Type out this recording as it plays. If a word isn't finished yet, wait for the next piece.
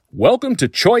Welcome to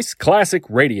Choice Classic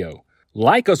Radio.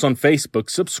 Like us on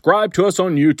Facebook, subscribe to us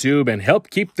on YouTube, and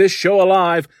help keep this show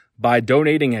alive by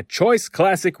donating at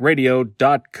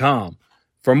choiceclassicradio.com.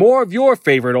 For more of your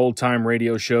favorite old-time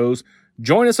radio shows,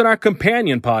 join us on our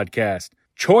companion podcast,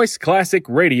 Choice Classic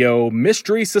Radio,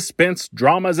 Mystery, Suspense,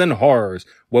 Dramas, and Horrors,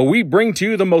 where we bring to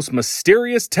you the most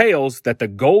mysterious tales that the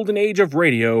golden age of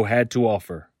radio had to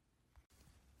offer.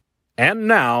 And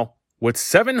now, with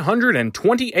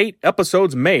 728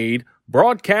 episodes made,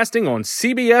 broadcasting on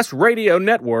CBS Radio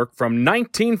Network from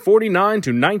 1949 to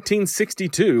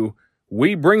 1962,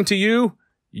 we bring to you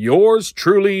yours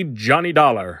truly, Johnny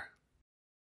Dollar.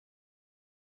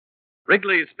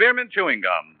 Wrigley's Spearmint Chewing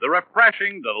Gum, the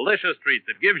refreshing, delicious treat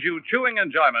that gives you chewing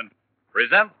enjoyment,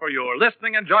 presents for your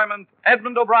listening enjoyment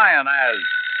Edmund O'Brien as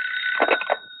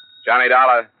Johnny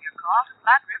Dollar. Your call to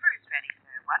Blood River is ready,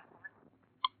 sir. One moment.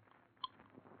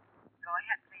 Go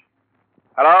ahead, please.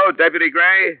 Hello, Deputy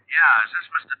Gray? Yeah, is this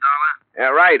Mr. Dollar?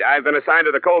 Yeah, right. I've been assigned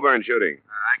to the Coburn shooting.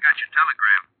 I got your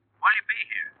telegram. Why'll you be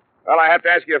here? Well, I have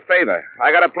to ask you a favor.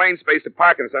 I got a plane space to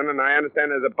Parkinson, and I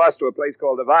understand there's a bus to a place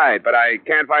called Divide, but I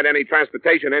can't find any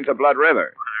transportation into Blood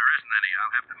River. Well, there isn't any.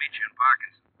 I'll have to meet you in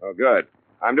Parkinson. Oh, good.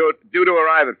 I'm due to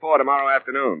arrive at 4 tomorrow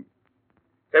afternoon.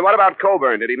 Say, what about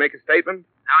Coburn? Did he make a statement?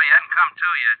 No, he hadn't come to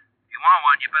yet. If you want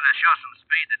one, you better show some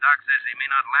speed. The doc says he may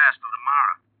not last till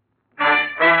tomorrow.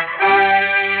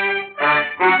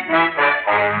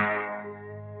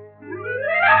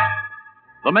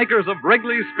 the makers of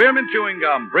Wrigley's Spearmint Chewing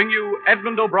Gum bring you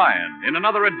Edmund O'Brien in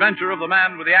another adventure of the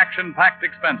man with the action-packed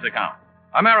expense account.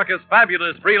 America's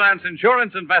fabulous freelance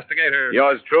insurance investigator.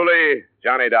 Yours truly,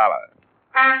 Johnny Dollar.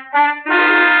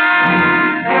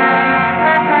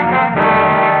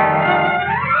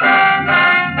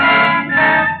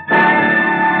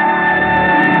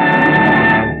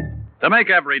 To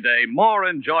make every day more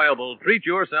enjoyable, treat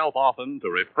yourself often to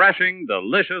refreshing,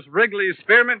 delicious Wrigley's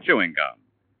Spearmint Chewing Gum.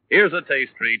 Here's a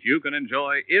taste treat you can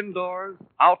enjoy indoors,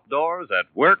 outdoors, at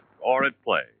work, or at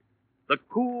play. The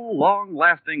cool,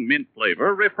 long-lasting mint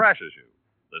flavor refreshes you.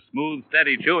 The smooth,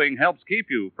 steady chewing helps keep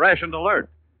you fresh and alert.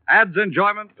 Adds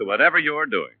enjoyment to whatever you're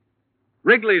doing.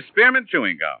 Wrigley's Spearmint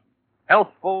Chewing Gum.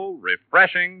 Healthful,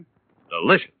 refreshing,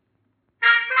 delicious.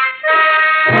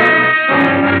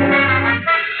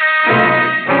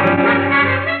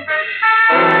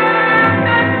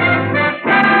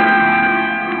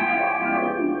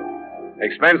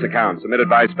 Expense account submitted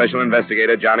by Special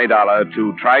Investigator Johnny Dollar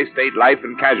to Tri-State Life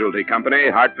and Casualty Company,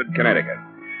 Hartford, Connecticut.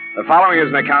 The following is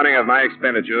an accounting of my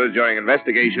expenditures during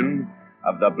investigation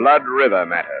of the Blood River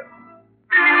matter.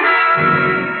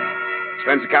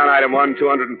 Expense account item 1,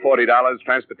 $240,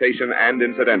 transportation and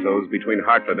incidentals between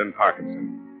Hartford and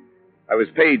Parkinson. I was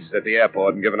paged at the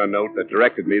airport and given a note that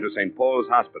directed me to St. Paul's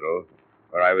Hospital,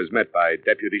 where I was met by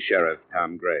Deputy Sheriff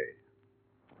Tom Gray.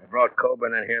 They brought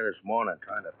Coburn in here this morning,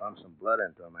 trying to pump some blood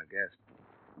into him, I guess.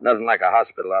 Nothing like a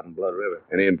hospital out in Blood River.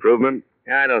 Any improvement?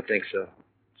 Yeah, I don't think so.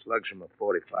 Slugs from a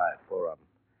 45, 4 of them.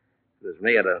 If it was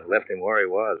me, I'd have left him where he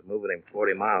was. Moving him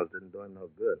 40 miles didn't do him no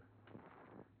good.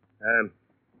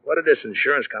 What did this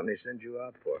insurance company send you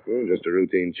out for? Just a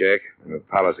routine check. When a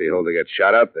policyholder gets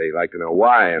shot up, they like to know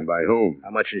why and by whom.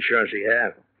 How much insurance do you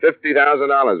have?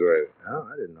 $50,000 worth. Oh,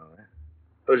 I didn't know that.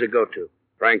 Who's it go to?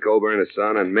 Frank Coburn, a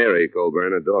son, and Mary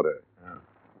Coburn, a daughter. Oh.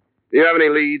 Do you have any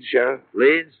leads, Sheriff?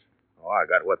 Leads? Oh, I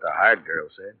got what the hired girl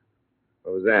said.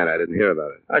 What was that? I didn't hear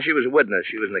about it. Oh, she was a witness.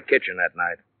 She was in the kitchen that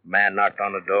night. A man knocked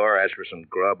on the door, asked for some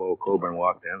grub. Old Coburn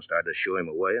walked in, started to shoo him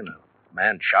away, and the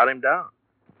man shot him down.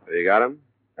 Have you got him?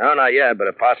 No, not yet, but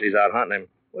a posse's out hunting him.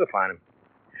 We'll find him.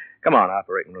 Come on,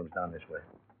 operating room's down this way.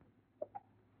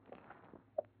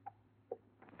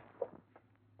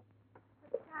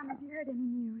 Tom, have you heard any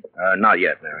news? Not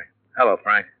yet, Mary. Hello,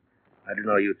 Frank. I didn't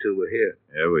know you two were here.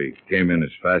 Yeah, we came in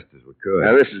as fast as we could.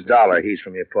 Now, this is Dollar. He's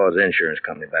from your pa's insurance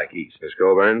company back east. Miss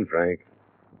Coburn, Frank.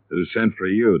 Who sent for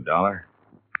you, Dollar?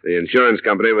 The insurance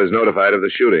company was notified of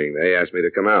the shooting. They asked me to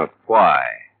come out.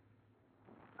 Why?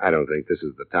 I don't think this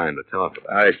is the time to talk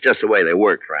about it. It's just the way they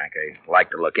work, Frank. They like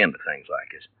to look into things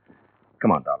like this.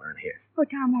 Come on, Dollar, in here. Oh,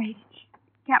 Tom, wait.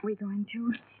 Can't we go in,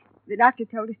 too? The doctor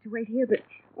told us to wait here, but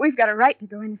we've got a right to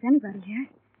go in if anybody has.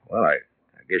 Well, I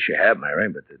guess you have, Mary,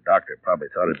 but the doctor probably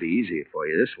thought it'd be easier for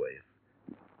you this way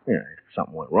if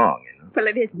something went wrong, you know. Well,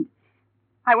 it isn't.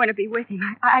 I want to be with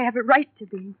him. I have a right to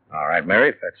be. All right, Mary,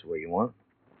 if that's the way you want.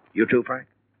 You too, Frank?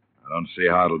 I don't see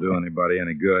how it'll do anybody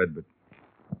any good, but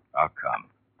I'll come.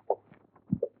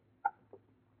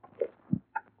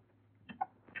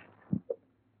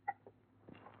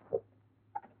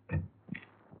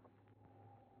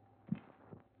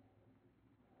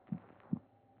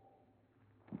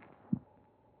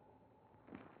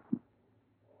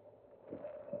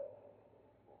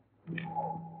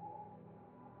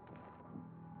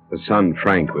 The son,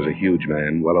 Frank, was a huge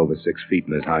man, well over 6 feet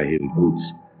in his high-heeled boots.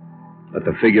 But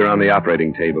the figure on the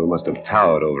operating table must have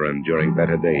towered over him during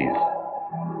better days.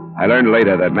 I learned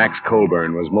later that Max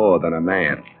Colburn was more than a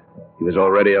man. He was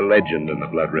already a legend in the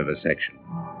Blood River section.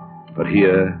 But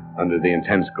here, under the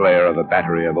intense glare of a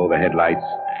battery of overhead lights,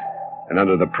 and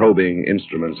under the probing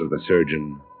instruments of the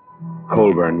surgeon,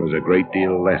 Colburn was a great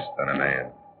deal less than a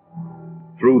man.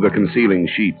 Through the concealing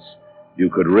sheets, you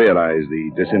could realize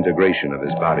the disintegration of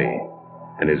his body,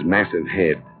 and his massive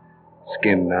head,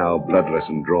 skin now bloodless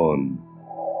and drawn,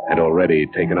 had already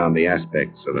taken on the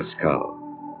aspects of a skull.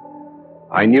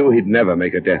 I knew he'd never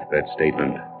make a deathbed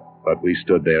statement, but we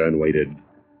stood there and waited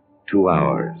 2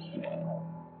 hours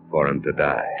for him to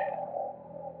die.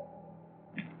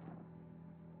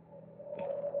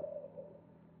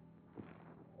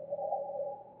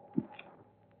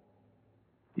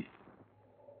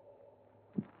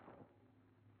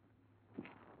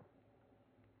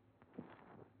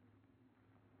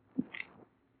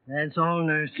 That's all,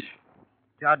 nurse.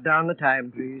 Jot down the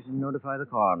time, please, and notify the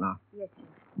coroner. Yes,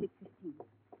 sir.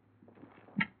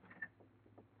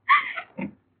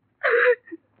 6:15.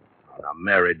 Oh, now,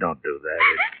 Mary, don't do that.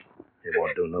 It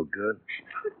won't do no good.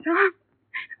 Oh, Tom,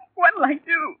 what'll I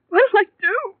do? What'll I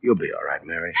do? You'll be all right,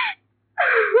 Mary.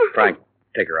 Frank,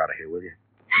 take her out of here, will you?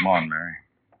 Come on, Mary.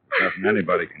 There's nothing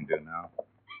anybody can do now.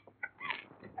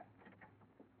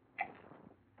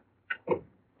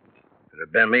 If it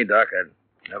had been me, Doc, I'd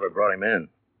never brought him in.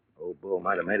 Old Bull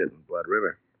might have made it in Blood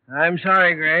River. I'm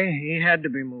sorry, Gray. He had to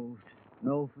be moved.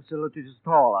 No facilities at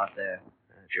all out there.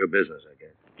 It's your business, I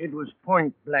guess. It was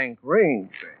point-blank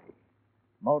range, Gray.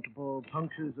 Multiple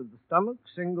punctures of the stomach,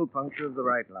 single puncture of the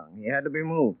right lung. He had to be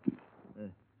moved.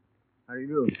 How do you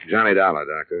do? Johnny Dollar,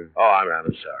 Doctor. Oh,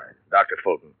 I'm sorry. Dr.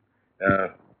 Fulton.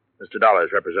 Mr. Dollar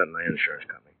is representing the insurance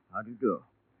company. How do you do?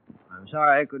 I'm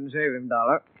sorry I couldn't save him,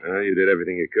 Dollar. Well, you did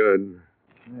everything you could.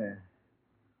 Yeah.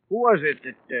 Who was it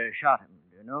that shot him,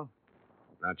 do you know?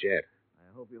 Not yet.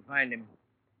 I hope you'll find him.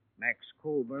 Max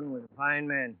Colburn was a fine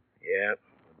man. Yeah,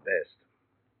 the best.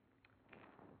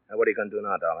 Now, what are you going to do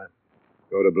now, Dollar?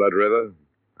 Go to Blood River?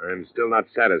 I'm still not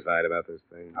satisfied about this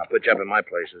thing. I'll put you up in my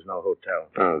place. There's no hotel.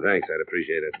 Oh, thanks. I'd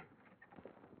appreciate it.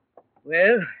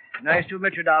 Well, nice to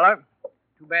meet you, Dollar.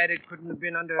 Too bad it couldn't have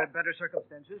been under better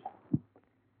circumstances.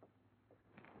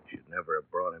 Should never have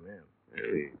brought him in.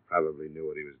 Well, he probably knew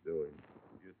what he was doing.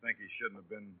 You think he shouldn't have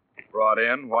been brought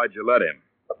in? Why'd you let him?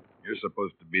 You're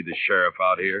supposed to be the sheriff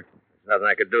out here. There's nothing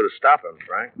I could do to stop him,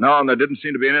 Frank. No, and there didn't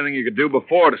seem to be anything you could do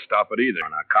before to stop it either.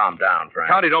 Now, calm down, The Frank.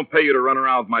 county don't pay you to run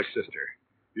around with my sister.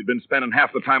 If you'd been spending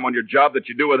half the time on your job that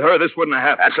you do with her, this wouldn't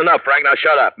have happened. That's enough, Frank. Now,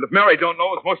 shut up. And if Mary don't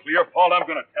know it's mostly your fault, I'm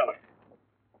going to tell her.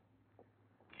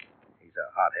 He's a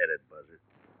hot-headed buzzard.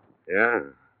 Yeah,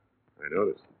 I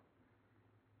noticed.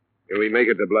 Can we make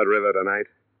it to Blood River tonight?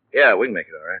 Yeah, we can make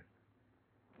it all right.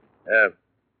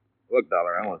 Look,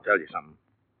 Dollar, I want to tell you something.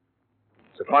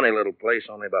 It's a funny little place,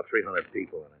 only about 300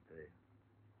 people in it. They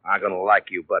aren't going to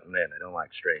like you butting in. They don't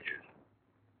like strangers.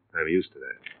 I'm used to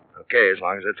that. Okay, as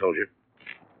long as I told you.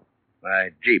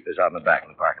 My Jeep is out in the back in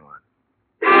the parking lot.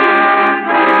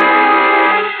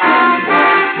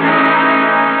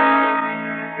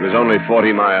 It was only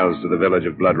 40 miles to the village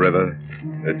of Blood River.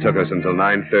 It took us until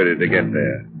 9:30 to get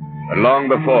there. But long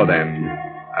before then,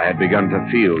 I had begun to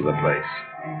feel the place.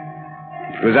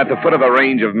 It was at the foot of a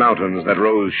range of mountains that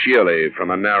rose sheerly from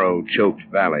a narrow, choked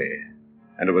valley.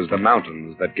 And it was the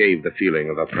mountains that gave the feeling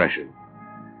of oppression.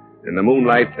 In the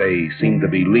moonlight, they seemed to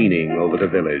be leaning over the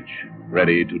village,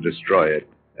 ready to destroy it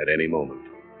at any moment.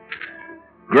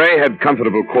 Gray had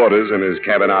comfortable quarters in his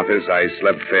cabin office. I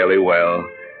slept fairly well.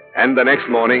 And the next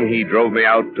morning, he drove me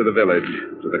out to the village,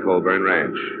 to the Colburn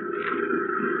Ranch.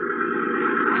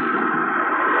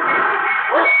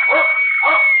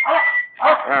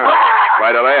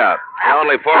 Quite a layout.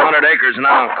 Only 400 acres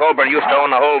now. Colburn used to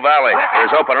own the whole valley.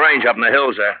 There's open range up in the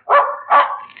hills there.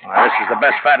 Well, this is the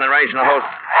best fattening range in the whole...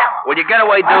 Will you get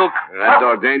away, Duke? That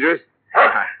dog dangerous?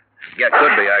 Yeah,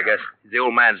 could be, I guess. He's the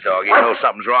old man's dog. He knows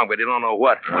something's wrong, but he don't know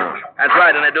what. That's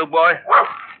right, isn't it, Duke, boy?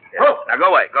 Yeah. Now, go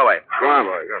away, go away. Go on,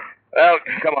 boy, go. Well,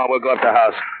 come on, we'll go up to the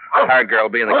house. Our girl will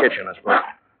be in the kitchen, I suppose.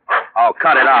 Oh,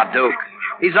 cut it out, Duke.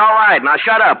 He's all right. Now,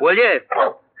 shut up, will you?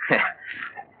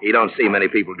 He don't see many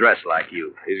people dressed like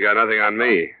you. He's got nothing on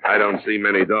me. I don't see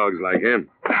many dogs like him.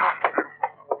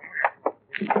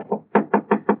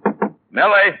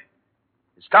 Millie,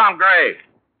 it's Tom Gray.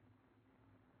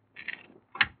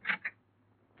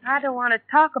 I don't want to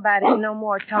talk about it no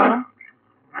more, Tom.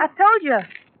 I told you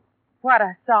what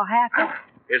I saw happen.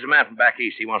 Here's a man from back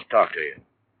east. He wants to talk to you.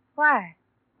 Why?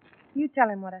 You tell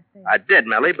him what I said. I did,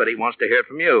 Millie, but he wants to hear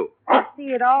from you. I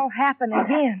see it all happen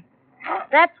again.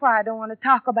 That's why I don't want to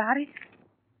talk about it.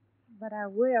 But I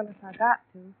will if I got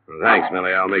to. Well, thanks,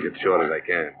 Millie. I'll make it short as I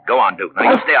can. Go on, Duke.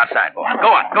 Now, you stay outside, boy. Go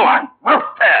on.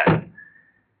 There.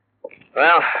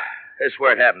 Well, this is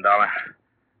where it happened, Dollar.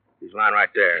 He's lying right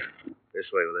there. This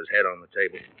way with his head on the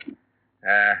table.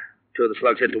 Two of the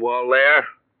slugs hit the wall there.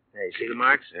 Hey, you see the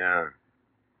marks? Yeah.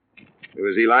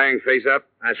 Was he lying face up?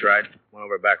 That's right. Went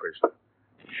over backwards.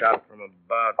 Shot from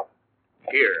about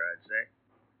here, I'd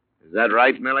say. Is that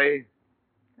right, Millie?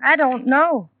 I don't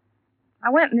know. I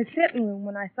went in the sitting room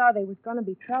when I saw there was going to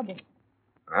be trouble.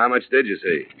 How much did you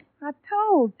see? I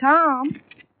told Tom.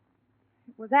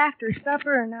 It was after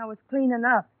supper and I was cleaning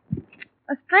up.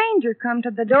 A stranger come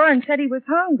to the door and said he was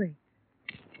hungry.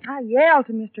 I yelled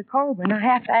to Mr. Colburn. I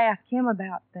have to ask him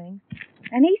about things.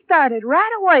 And he started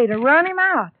right away to run him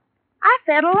out. I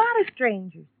fed a lot of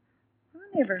strangers. I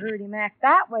never heard him act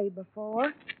that way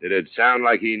before. Did it sound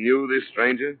like he knew this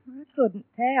stranger? I couldn't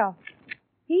tell.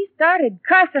 He started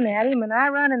cussing at him, and I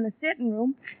run in the sitting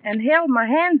room and held my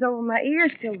hands over my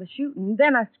ears till the shooting.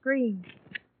 Then I screamed.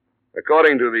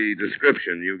 According to the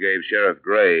description you gave Sheriff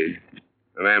Gray,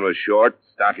 the man was short,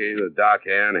 stocky, with dark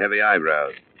hair and heavy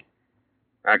eyebrows.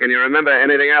 Now, can you remember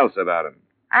anything else about him?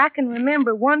 I can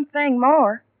remember one thing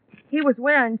more. He was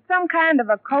wearing some kind of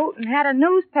a coat and had a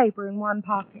newspaper in one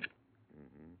pocket.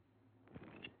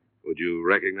 Would you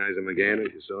recognize him again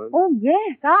if you saw him? Oh,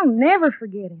 yes. I'll never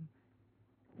forget him.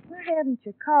 Why haven't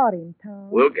you caught him, Tom?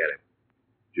 We'll get him.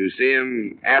 Did you see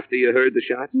him after you heard the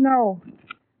shots? No.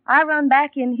 I run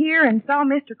back in here and saw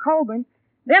Mr. Colburn.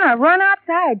 Then I run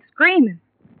outside screaming.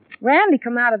 Randy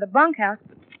come out of the bunkhouse.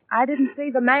 I didn't see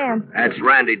the man. That's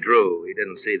Randy Drew. He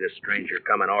didn't see this stranger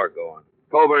coming or going.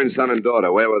 Colburn's son and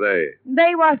daughter, where were they?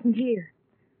 They wasn't here.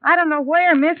 I don't know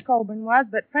where Miss Colburn was,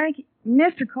 but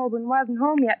Mr. Colburn wasn't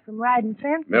home yet from riding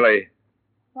fence. Millie.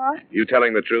 What? You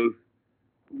telling the truth?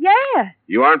 Yes.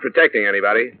 You aren't protecting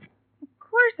anybody. Of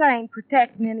course I ain't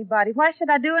protecting anybody. Why should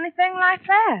I do anything like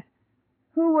that?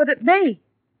 Who would it be?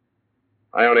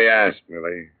 I only asked,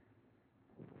 Millie.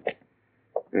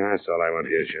 Yeah, that's all I want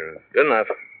here, Sheriff. Good enough.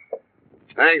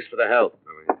 Thanks for the help,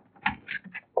 Millie.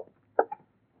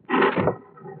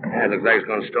 Yeah, it looks like it's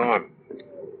going to storm.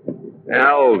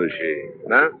 How old is she?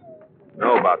 Huh?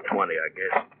 No, about 20, I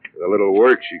guess. With a little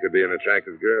work, she could be an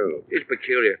attractive girl. She's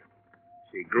peculiar.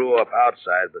 She grew up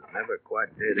outside, but never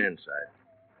quite did inside.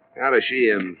 How does she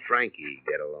and Frankie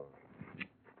get along?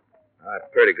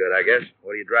 Pretty good, I guess.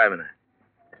 What are you driving at?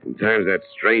 Sometimes that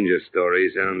stranger story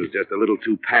sounds just a little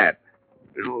too pat.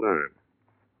 But hold on.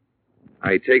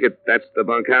 I take it that's the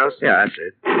bunkhouse? Yeah, that's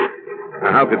it.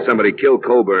 Now, how could somebody kill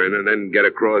Colburn and then get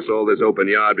across all this open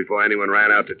yard before anyone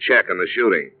ran out to check on the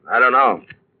shooting? I don't know.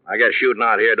 I guess shooting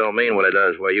out here don't mean what it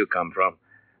does where you come from.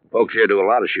 Folks here do a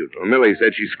lot of shooting. Well, Millie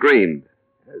said she screamed.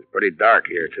 It's pretty dark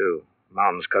here, too.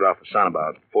 Mountains cut off the sun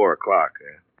about 4 o'clock.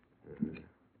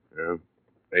 Well,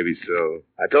 maybe so.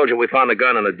 I told you we found a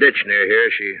gun in a ditch near here.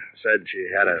 She said she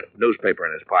had a newspaper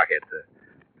in his pocket. The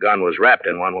gun was wrapped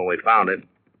in one when we found it.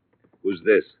 Who's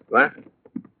this? What?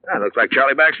 That looks like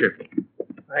Charlie Baxter.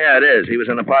 Oh, yeah, it is. He was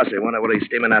in the posse. Wonder what he's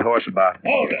steaming that horse about.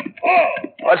 Hold it. Oh!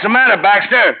 What's the matter,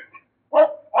 Baxter?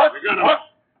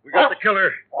 We got the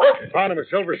killer. We found him at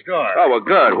Silver Star. Oh, well,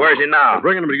 good. Where's he now? We're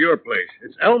bringing him to your place.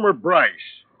 It's Elmer Bryce.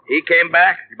 He came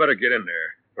back? You better get in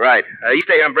there. Right. You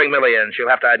stay here and bring Millie in. She'll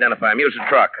have to identify him. Use the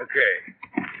truck. Okay.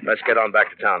 Let's get on back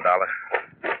to town, Dollar.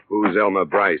 Who's Elmer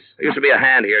Bryce? There used to be a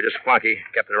hand here, just flunky.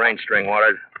 Kept the range string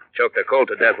watered. Choked a colt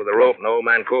to death with a rope, and old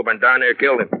man Colburn darn near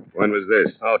killed him. When was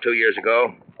this? Oh, 2 years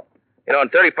ago. You know, in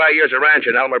 35 years of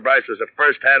ranching, Elmer Bryce was the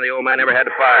first hand the old man ever had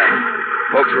to fire.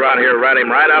 Folks around here ran him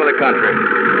right out of the country.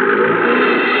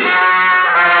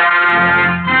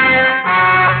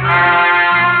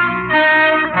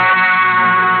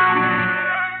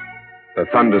 A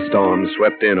thunderstorm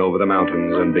swept in over the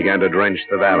mountains and began to drench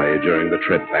the valley during the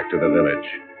trip back to the village.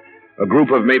 A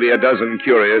group of maybe a dozen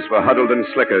curious were huddled in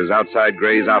slickers outside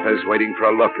Gray's office waiting for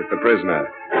a look at the prisoner.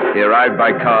 He arrived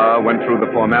by car, went through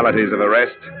the formalities of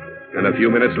arrest, and a few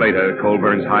minutes later,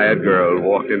 Colburn's hired girl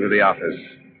walked into the office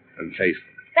and faced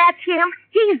him. That's him.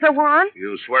 He's the one.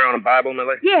 You swear on a Bible,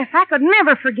 Millie? Yes, I could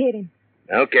never forget him.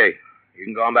 Okay. You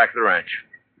can go on back to the ranch.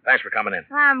 Thanks for coming in.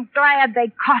 I'm glad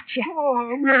they caught you.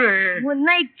 Oh, Millie. When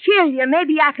they kill you,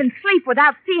 maybe I can sleep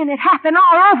without seeing it happen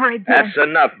all over again. That's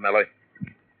enough, Millie.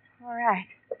 All right.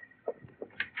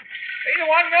 Hey, you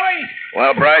want Millie?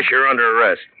 Well, Bryce, you're under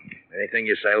arrest. Anything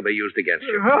you say will be used against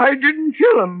you. I didn't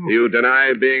kill him. You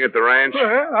deny being at the ranch?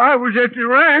 I was at the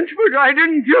ranch, but I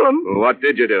didn't kill him. What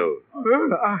did you do?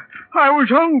 I was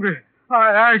hungry.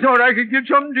 I thought I could get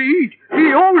something to eat.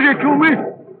 He owes it to me.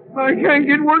 I can't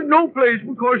get work no place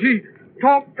because he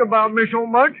talked about me so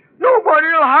much.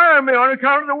 Nobody'll hire me on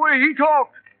account of the way he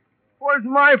talks. Well, it's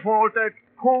my fault that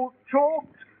colt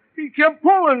choked. He kept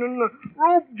pulling and the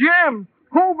rope jammed.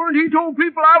 Colburn, he told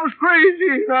people I was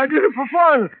crazy and I did it for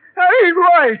fun. That ain't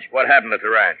right. What happened at the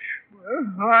ranch?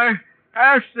 Well, I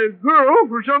asked the girl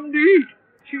for something to eat.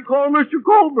 She called Mr.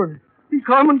 Colburn. He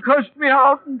come and cussed me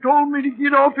out and told me to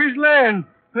get off his land.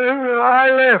 I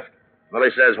left. Well,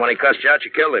 he says when he cussed you out,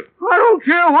 you killed him. I don't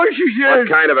care what she says.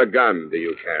 What kind of a gun do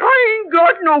you carry? I ain't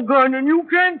got no gun, and you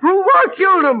can't prove I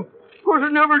killed him. Of course,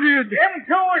 I never did. Them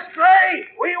two are straight.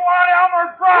 We want Elmer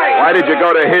Price. Why did you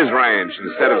go to his ranch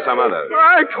instead of some other?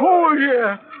 I told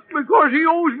you. Because he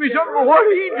owes me something for what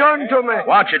he done to me.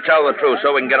 Why don't you tell the truth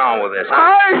so we can get on with this, huh?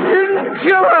 I didn't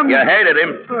kill him. You hated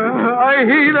him. I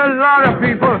hate a lot of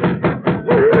people.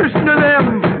 Listen to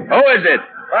them. Who is it?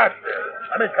 Buster,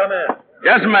 let me come in.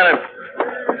 Just a minute.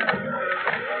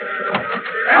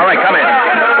 All right, come in.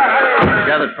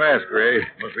 Gathered fast, Gray.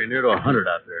 Must be near to 100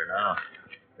 out there now.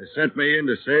 They sent me in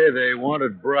to say they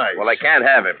wanted Bryce. Well, they can't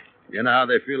have him. You know how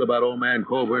they feel about old man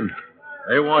Colburn.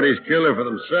 They want his killer for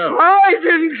themselves. I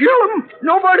didn't kill him.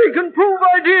 Nobody can prove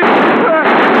I did.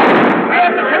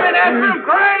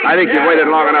 I think you've waited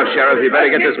long enough, Sheriff. You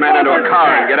better get this man into a car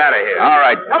and get out of here. All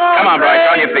right. Come on, Bryce.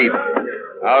 On your feet.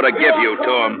 I ought to give you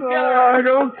to him. I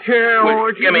don't care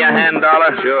what you Give me a hand,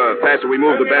 Dollar. Sure. Faster we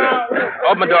move, the better.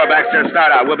 Open the door, Baxter, and start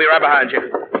out. We'll be right behind you.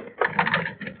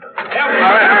 All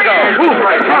right, let's go. Move,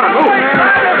 Bryce. Come on, move.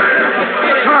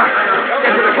 Come on.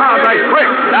 Get to the car, Bryce, quick.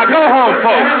 Now go home,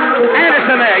 folks.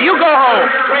 Anderson there, you go home.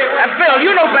 And Phil,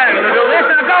 you know better than to do this.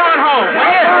 Now go on home,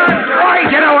 will you? Right,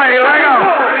 get away. Let go.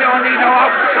 We don't need no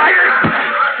outsiders.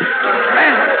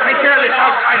 Ben, take care of this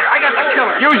outsider. I got the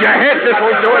killer. Use your head. This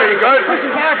won't do any good.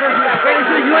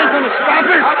 You ain't gonna stop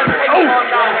it. Oh!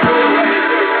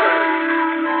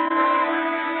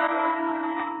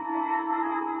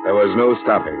 There was no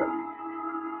stopping them.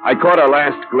 I caught a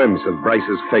last glimpse of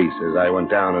Bryce's face as I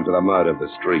went down into the mud of the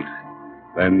street.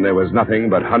 Then there was nothing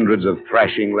but hundreds of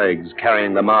thrashing legs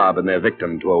carrying the mob and their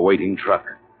victim to a waiting truck.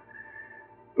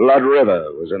 Blood River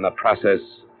was in the process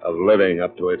of living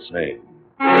up to its name.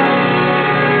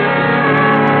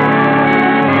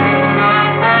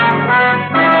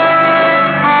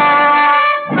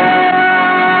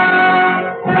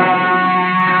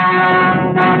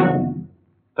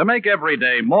 To make every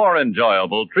day more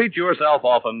enjoyable, treat yourself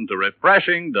often to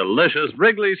refreshing, delicious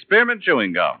Wrigley Spearmint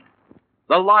Chewing Gum.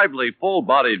 The lively,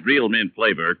 full-bodied real mint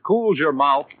flavor cools your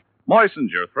mouth,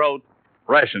 moistens your throat,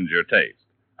 freshens your taste.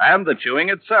 And the chewing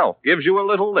itself gives you a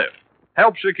little lift,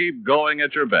 helps you keep going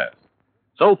at your best.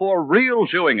 So for real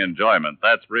chewing enjoyment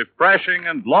that's refreshing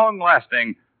and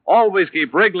long-lasting, always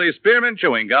keep Wrigley Spearmint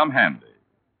Chewing Gum handy.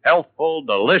 Healthful,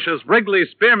 delicious Wrigley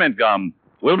Spearmint Gum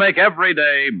will make every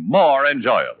day more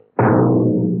enjoyable.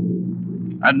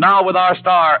 And now, with our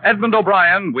star, Edmund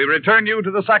O'Brien, we return you to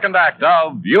the second act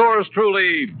of yours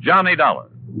truly, Johnny Dollar.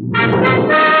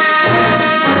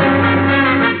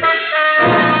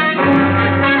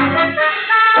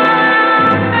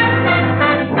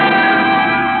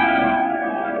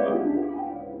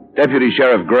 Deputy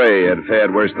Sheriff Gray had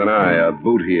fared worse than I. A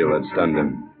boot heel had stunned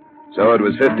him. So it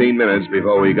was 15 minutes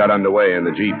before we got underway in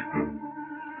the Jeep.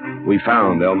 We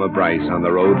found Elmer Bryce on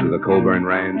the road to the Colburn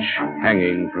Ranch,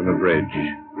 hanging from a bridge.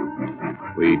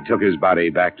 We took his body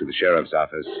back to the sheriff's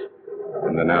office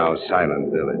in the now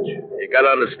silent village. You got to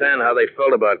understand how they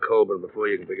felt about Colburn before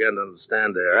you can begin to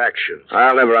understand their actions.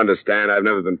 I'll never understand. I've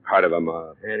never been part of a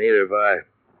mob. And neither have I.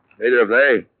 Neither have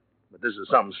they. But this is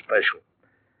something special.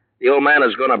 The old man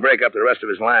is going to break up the rest of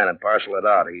his land and parcel it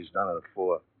out. He's done it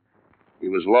before. He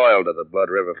was loyal to the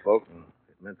Blood River folk, and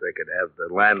it meant they could have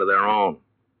the land of their own.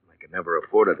 They could never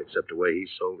afford it except the way he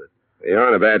sold it. You're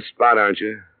in a bad spot, aren't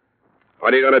you?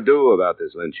 What are you going to do about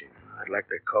this lynching? I'd like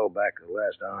to call back the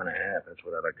last hour and a half. That's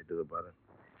what I'd like to do about it.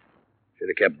 Should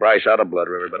have kept Bryce out of Blood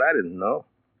River, but I didn't know.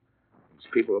 These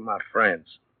people are my friends.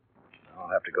 I'll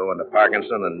have to go into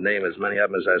Parkinson and name as many of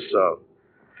them as I saw.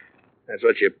 That's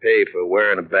what you pay for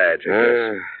wearing a badge, I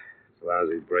guess. It's a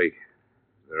lousy break.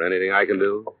 Is there anything I can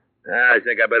do? I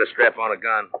think I better strap on a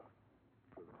gun.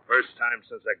 For the first time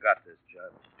since I got this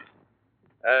job.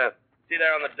 See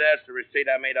there on the desk the receipt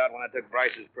I made out when I took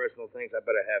Bryce's personal things? I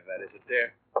better have that. Is it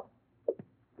there?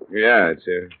 Yeah, it's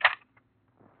here.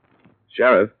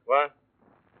 Sheriff, What?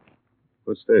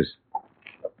 what's this?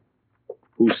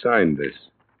 Who signed this?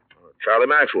 Charlie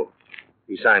Maxwell.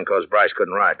 He signed because Bryce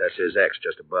couldn't write. That's his X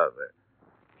just above there.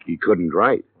 He couldn't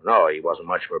write. No, he wasn't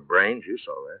much for brains. You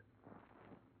saw that.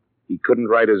 He couldn't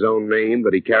write his own name,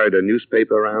 but he carried a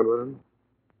newspaper around with him?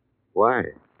 Why?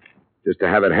 Just to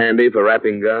have it handy for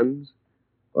wrapping guns?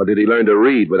 Or did he learn to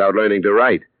read without learning to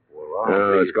write?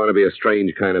 It's going to be a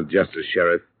strange kind of justice,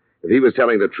 Sheriff. If he was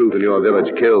telling the truth and your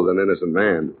village killed an innocent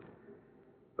man,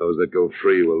 those that go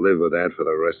free will live with that for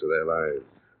the rest of their lives.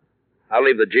 I'll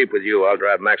leave the Jeep with you. I'll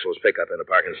drive Maxwell's pickup into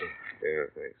Parkinson. Yeah,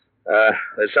 thanks.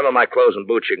 There's some of my clothes and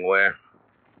boots you can wear.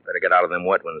 Better get out of them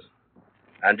wet ones.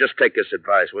 And just take this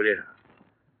advice, will you?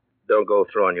 Don't go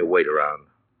throwing your weight around.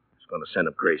 It's going to send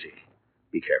them crazy.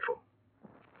 Be careful.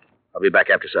 I'll be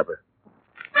back after supper.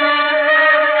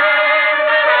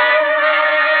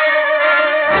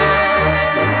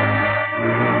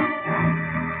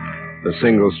 The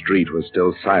single street was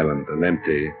still silent and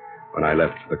empty when I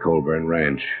left the Colburn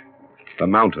Ranch. The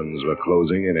mountains were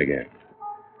closing in again.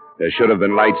 There should have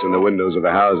been lights in the windows of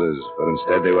the houses, but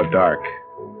instead they were dark.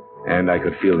 And I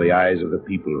could feel the eyes of the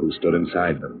people who stood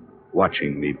inside them,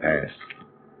 watching me pass.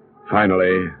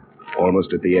 Finally,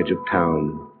 almost at the edge of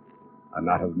town, a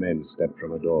knot of men stepped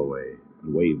from a doorway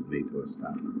and waved me to a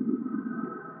stop.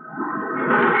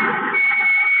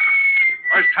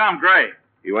 Where's Tom Gray?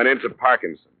 He went into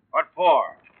Parkinson. What for?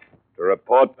 To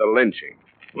report the lynching.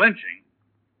 Lynching?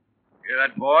 Hear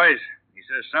that, boys? He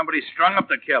says somebody strung up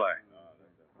the killer.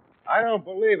 I don't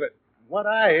believe it. What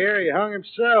I hear, he hung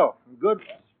himself. Good.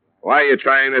 Why are you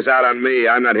trying this out on me?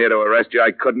 I'm not here to arrest you.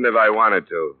 I couldn't if I wanted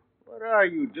to. What are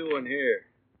you doing here?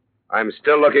 I'm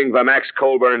still looking for Max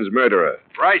Colburn's murderer.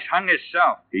 Bryce hung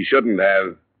himself. He shouldn't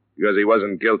have, because he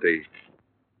wasn't guilty.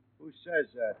 Who says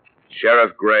that?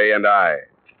 Sheriff Gray and I.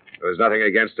 There was nothing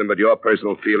against him but your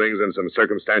personal feelings and some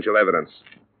circumstantial evidence.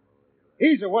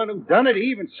 He's the one who done it. He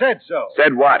even said so.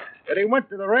 Said what? That he went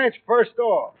to the ranch first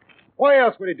off. Why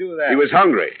else would he do that? He was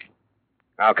hungry.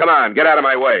 Now, come on, get out of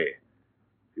my way.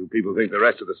 If you people think the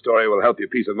rest of the story will help your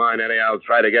peace of mind any, I'll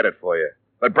try to get it for you.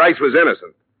 But Bryce was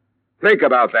innocent. Think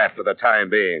about that for the time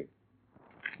being.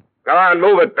 Come on,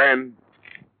 move it, Ben.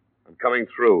 I'm coming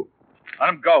through. Let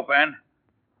him go, Ben.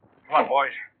 Come on,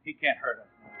 boys. He can't hurt us.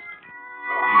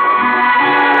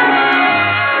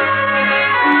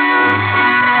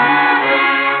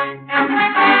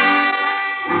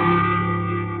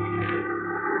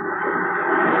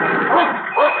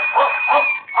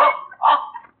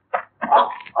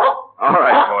 All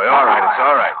right, boy, all right. It's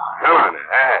all right. Come on.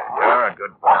 You're a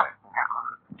good boy.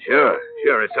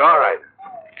 Sure, it's all right.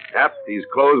 Yep, these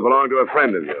clothes belong to a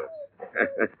friend of yours.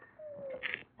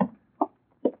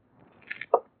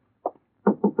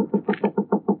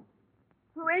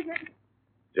 Who is it?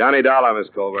 Johnny Dollar, Miss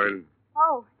Colburn.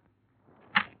 Oh,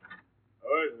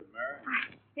 Who is it, Mary?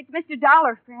 it's Mr.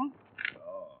 Dollar, Frank.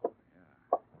 Oh,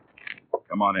 yeah.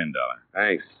 Come on in, Dollar.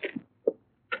 Thanks.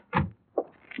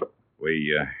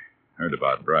 We heard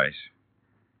about Bryce.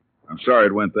 I'm sorry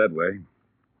it went that way.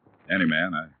 Any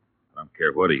man, I don't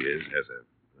care what he is, has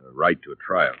a right to a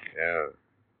trial. Yeah.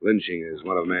 Lynching is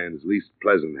one of man's least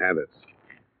pleasant habits.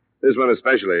 This one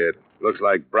especially, it looks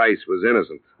like Bryce was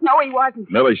innocent. No, he wasn't.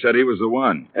 Millie said he was the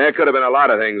one. There could have been a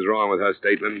lot of things wrong with her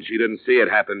statement. She didn't see it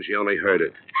happen. She only heard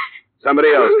it.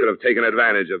 Somebody else could have taken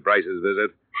advantage of Bryce's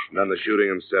visit and done the shooting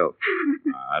himself.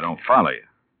 I don't follow you.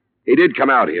 He did come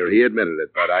out here. He admitted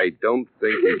it, but I don't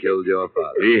think he killed your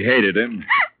father. He hated him.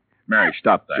 Mary,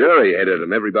 stop that. Sure, he hated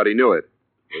him. Everybody knew it.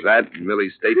 With that and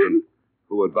Millie's statement,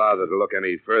 who would bother to look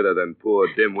any further than poor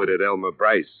dim-witted Elmer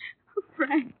Bryce? Oh,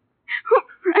 Frank. Oh,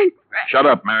 Frank. Shut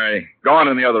up, Mary. Go on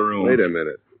in the other room. Wait a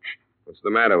minute. What's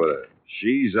the matter with her?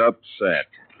 She's upset.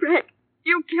 Frank,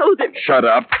 you killed him. Shut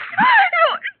up.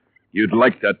 You'd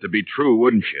like that to be true,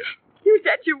 wouldn't you? You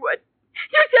said you would.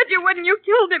 You said you would, and you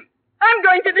killed him. I'm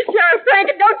going to the sheriff, Frank,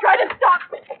 and don't try to stop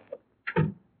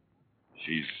me.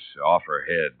 She's off her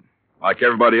head. Like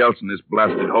everybody else in this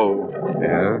blasted hole.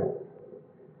 Yeah?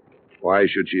 Why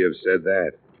should she have said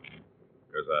that?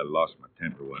 Because I lost my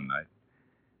temper one night.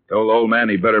 Told the old man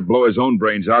he better blow his own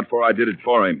brains out before I did it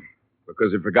for him.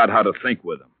 Because he forgot how to think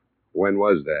with them. When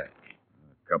was that?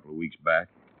 A couple of weeks back.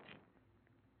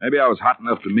 Maybe I was hot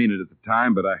enough to mean it at the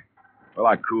time, but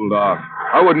I cooled off.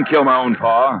 I wouldn't kill my own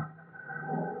pa.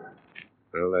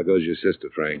 Well, there goes your sister,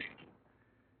 Frank.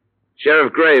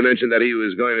 Sheriff Gray mentioned that he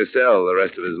was going to sell the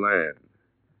rest of his land.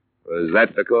 Was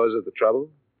that the cause of the trouble?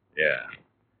 Yeah.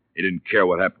 He didn't care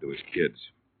what happened to his kids.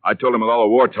 I told him with all the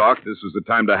war talk, this was the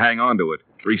time to hang on to it,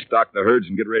 restock the herds,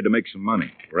 and get ready to make some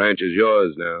money. Ranch is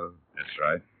yours now. That's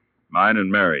right. Mine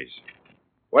and Mary's.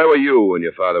 Where were you when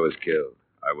your father was killed?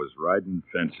 I was riding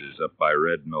fences up by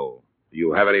Red Knoll. Do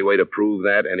you have any way to prove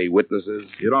that? Any witnesses?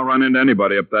 You don't run into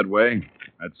anybody up that way.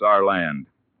 That's our land.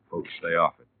 Folks stay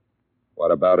off it.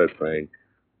 What about it, Frank?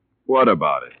 What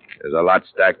about it? There's a lot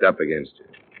stacked up against you.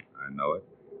 I I know it.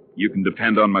 You can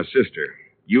depend on my sister.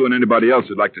 You and anybody else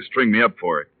who'd like to string me up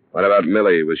for it. What about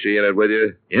Millie? Was she in it with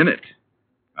you? In it?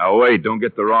 Now, wait, don't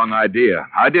get the wrong idea.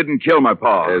 I didn't kill my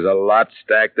pa. There's a lot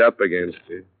stacked up against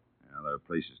you. Well, there are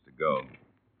places to go.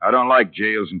 I don't like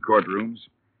jails and courtrooms.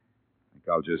 I think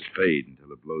I'll just fade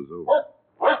until it blows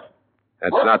over.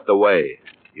 That's not the way.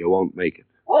 You won't make it.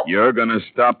 You're going to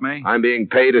stop me? I'm being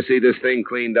paid to see this thing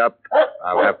cleaned up.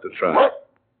 I'll have to try.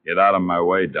 Get out of my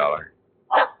way, Dollar.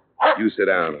 You sit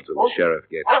down until the sheriff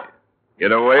gets you.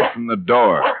 Get away from the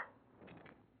door.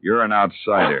 You're an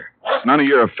outsider. It's none of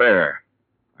your affair.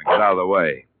 Now get out of the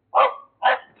way.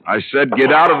 I said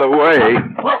get out of the way.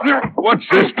 What's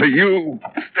this to you?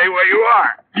 Stay where you are.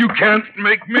 You can't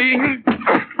make me.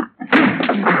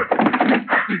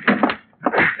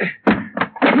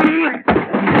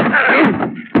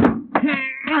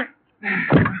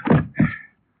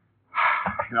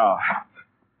 No,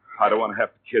 I don't want to have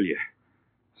to kill you.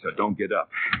 So don't get up.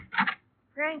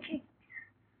 Frankie,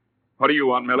 What do you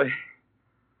want, Millie?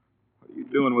 What are you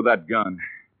doing with that gun?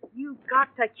 you've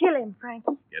got to kill him,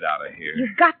 Frankie. Get out of here.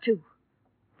 You've got to.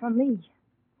 For me.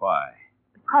 Why?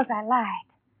 Because I lied.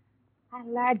 I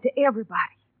lied to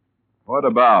everybody. What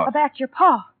about? About your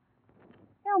pa.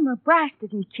 Elmer Bryce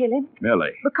didn't kill him.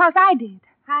 Millie. Because I did.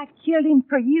 I killed him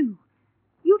for you.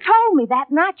 You told me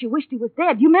that night you wished he was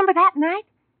dead. You remember that night?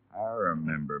 I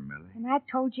remember, Millie. And I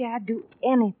told you I'd do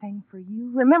anything for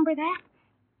you. Remember that?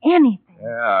 Anything. Yeah,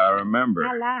 I remember.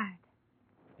 I lied.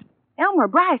 Elmer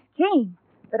Bryce came,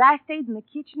 but I stayed in the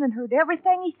kitchen and heard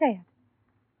everything he said.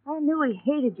 I knew he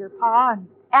hated your pa, and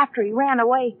after he ran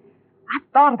away, I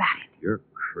thought about it. You're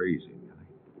crazy,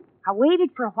 Millie. I waited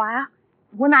for a while.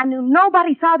 When I knew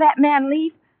nobody saw that man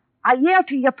leave, I yelled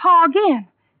to your pa again.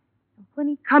 When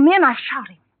he come in, I shot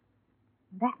him.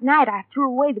 That night, I threw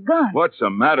away the gun. What's the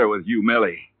matter with you,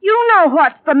 Millie? You know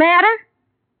what's the matter.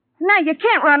 Now, you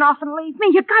can't run off and leave me.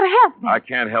 You've got to help me. I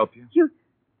can't help you.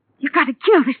 You've got to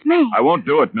kill this man. I won't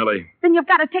do it, Millie. Then you've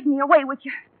got to take me away with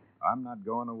you. I'm not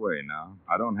going away now.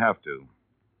 I don't have to.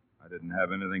 I didn't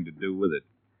have anything to do with it.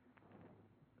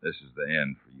 This is the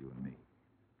end for you and me.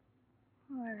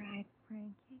 All right,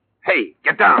 Frankie. Hey,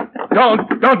 get down. Don't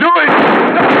do it!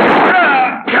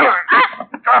 Kill her.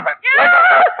 Stop it. Let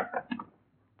her.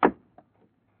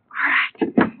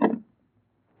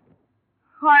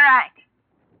 All right.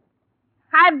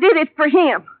 I did it for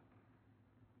him.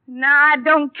 Now I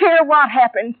don't care what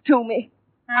happens to me.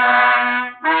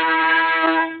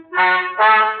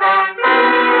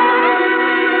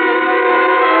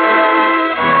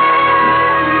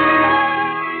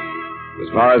 As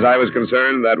far as I was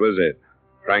concerned, that was it.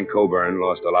 Frank Coburn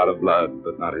lost a lot of blood,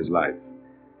 but not his life.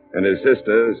 And his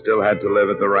sister still had to live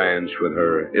at the ranch with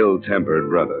her ill-tempered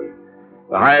brother.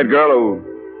 The hired girl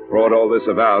who brought all this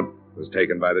about was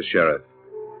taken by the sheriff.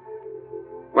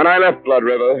 When I left Blood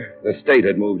River, the state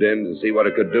had moved in to see what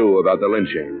it could do about the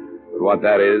lynching. But what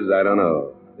that is, I don't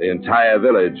know. The entire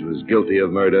village was guilty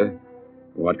of murder. And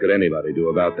what could anybody do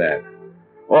about that?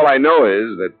 All I know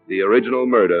is that the original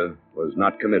murder was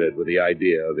not committed with the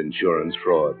idea of insurance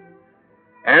fraud.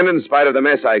 And in spite of the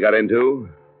mess I got into,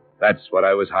 that's what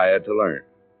I was hired to learn.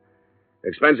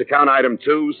 Expense account item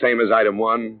 2, same as item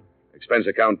 1. Expense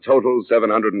account total,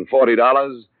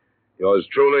 $740. Yours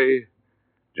truly,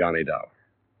 Johnny Dollar.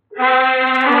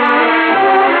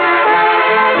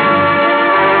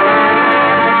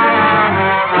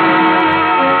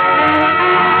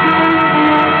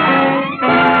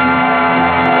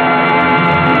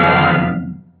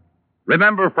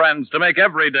 Remember, friends, to make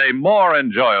every day more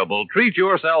enjoyable, treat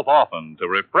yourself often to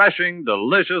refreshing,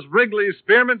 delicious Wrigley's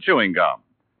Spearmint Chewing Gum.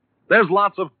 There's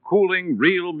lots of cooling,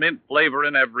 real mint flavor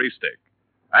in every stick.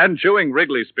 And chewing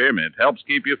Wrigley Spearmint helps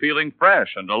keep you feeling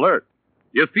fresh and alert.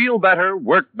 You feel better,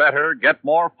 work better, get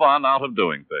more fun out of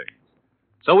doing things.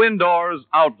 So indoors,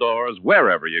 outdoors,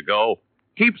 wherever you go,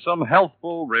 keep some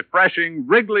healthful, refreshing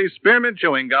Wrigley Spearmint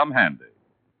Chewing Gum handy.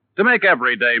 To make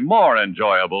every day more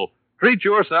enjoyable, treat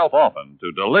yourself often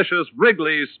to delicious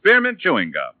Wrigley's Spearmint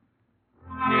Chewing Gum.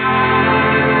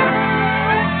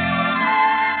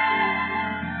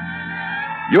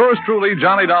 Yours truly,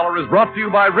 Johnny Dollar, is brought to you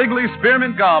by Wrigley's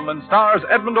Spearmint Gum and stars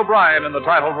Edmund O'Brien in the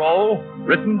title role,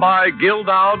 written by Gil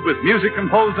Dowd with music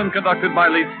composed and conducted by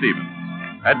Leith Stevens.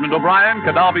 Edmund O'Brien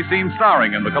can now be seen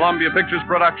starring in the Columbia Pictures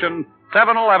production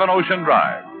 711 Ocean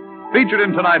Drive. Featured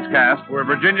in tonight's cast were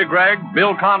Virginia Gregg,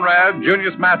 Bill Conrad,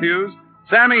 Junius Matthews,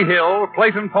 Sammy Hill,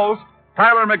 Clayton Post,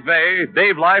 Tyler McVeigh,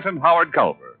 Dave Light, and Howard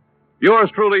Culver. Yours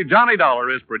truly, Johnny Dollar,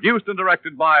 is produced and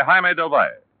directed by Jaime Del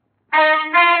Valle.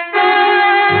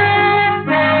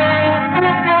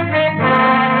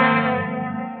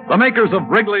 The makers of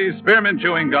Wrigley's Spearmint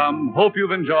Chewing Gum hope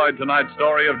you've enjoyed tonight's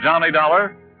story of Johnny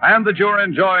Dollar and that you're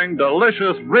enjoying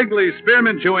delicious Wrigley's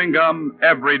Spearmint Chewing Gum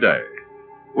every day.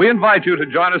 We invite you to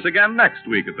join us again next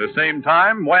week at the same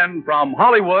time when, from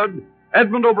Hollywood,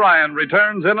 Edmund O'Brien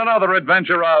returns in another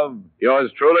adventure of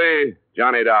Yours truly,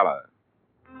 Johnny Dollar.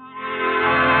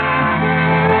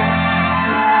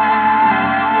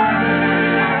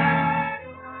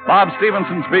 Bob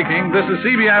Stevenson speaking. This is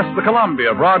CBS, the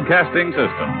Columbia Broadcasting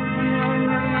System.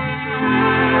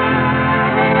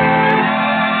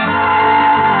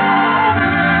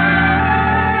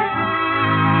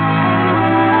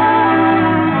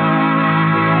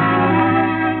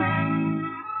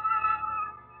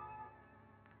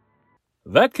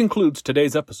 That concludes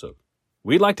today's episode.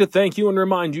 We'd like to thank you and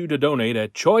remind you to donate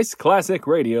at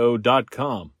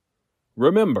choiceclassicradio.com.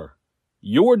 Remember,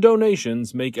 your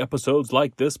donations make episodes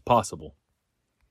like this possible.